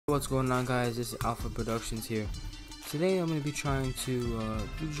What's going on, guys? This is Alpha Productions here. Today I'm going to be trying to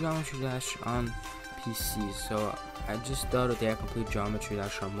do Geometry Dash on PC. So I just downloaded the complete Geometry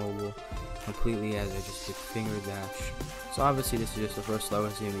Dash on mobile completely as I just did finger dash. So obviously this is just the first level,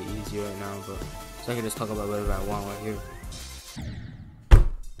 it's going to be easy right now, but so I can just talk about whatever I want right here.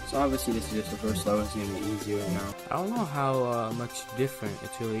 So obviously this is just the first level, it's going to be easy right now. I don't know how much different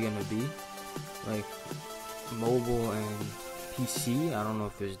it's really going to be, like mobile and PC. I don't know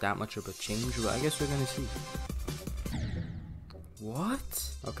if there's that much of a change, but I guess we're gonna see.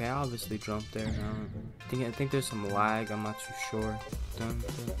 What? Okay, I obviously jumped there. I think there's some lag. I'm not too sure.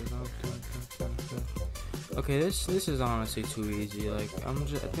 Okay, this is honestly too easy. Like I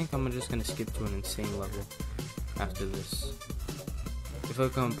think I'm just gonna skip to an insane level after this. If I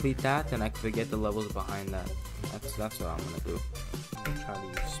complete that, then I can forget the levels behind that. That's what I'm gonna do. Try to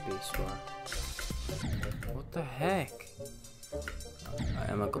use spacebar. What the heck?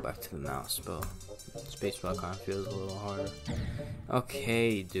 I'm gonna go back to the mouse, but spacebar kind of feels a little harder.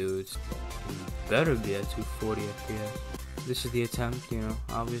 Okay, dudes, you better be at 240 FPS. This is the attempt, you know.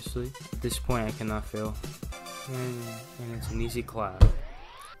 Obviously, at this point I cannot fail, and it's an easy clap.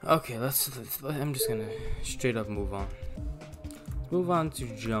 Okay, I'm just gonna straight up move on. Move on to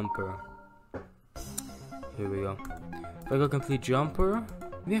jumper. Here we go. If I go complete jumper,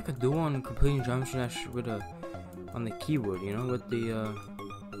 maybe I could do one completing Geometry Dash with on the keyboard, you know, with the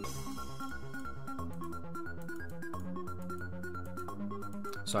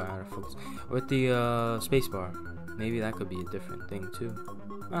sorry, I had to focus. With the spacebar. Maybe that could be a different thing too.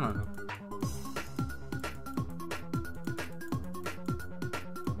 I don't know.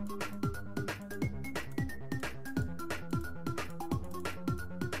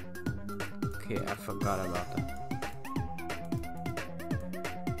 Okay, I forgot about that.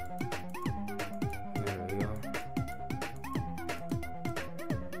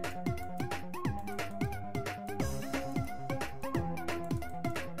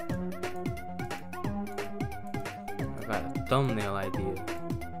 Thumbnail idea.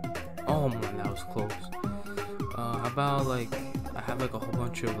 Oh man, that was close. How about like I have like a whole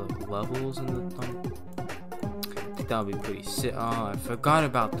bunch of like levels in the thumb. I think that would be pretty sick. Oh, I forgot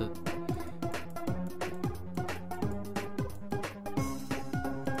about the.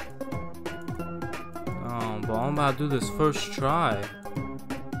 Oh, but I'm about to do this first try.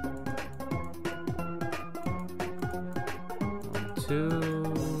 1, 2.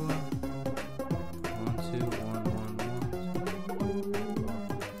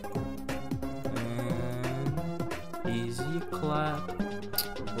 Easy clap.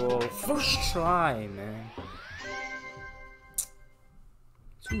 Bro, first try, man.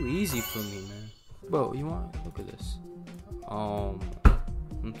 Too easy for me, man. Bro, you want? Look at this. I'm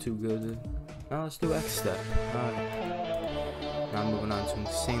too good, dude. Now let's do X step. Alright. Now moving on to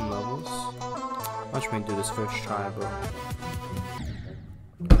insane levels. Watch me do this first try, bro.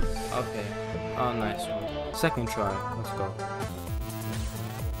 Okay. Oh, nice one. Second try. Let's go.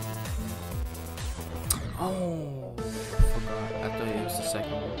 Oh, I forgot. I thought it was the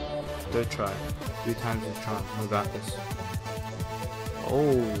second one. Third try. 3 times the charm. We got this.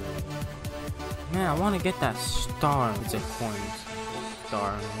 Oh. Man, I want to get that star. It's a coin.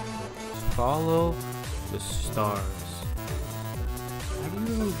 Star. Follow the stars. How do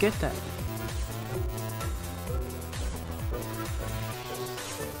you even get that?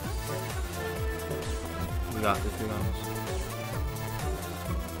 We got this. We got this.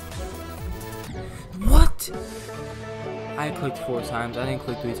 What? I clicked 4 times. I didn't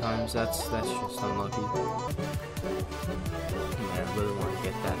click 3 times. That's just unlucky. Man, I really want to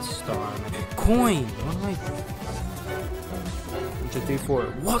get that star. Coin. What am I? 1, 2, 3, 4.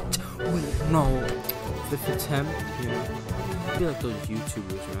 What? Wait, no. 5th attempt. Yeah. I feel like those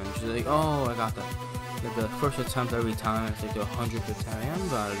YouTubers, man. Just like, oh, I got that. Like the first attempt every time. It's like the 100th time. I'm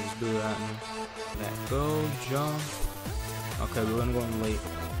about to just do that. Man. Let go. Jump. Okay, we're gonna go in late.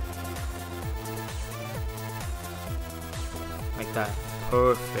 Like that.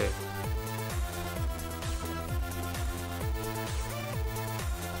 Perfect.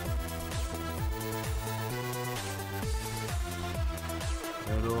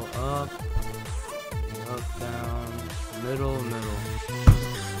 Middle up. Up, down. Middle.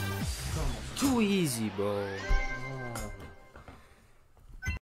 Too easy, bro.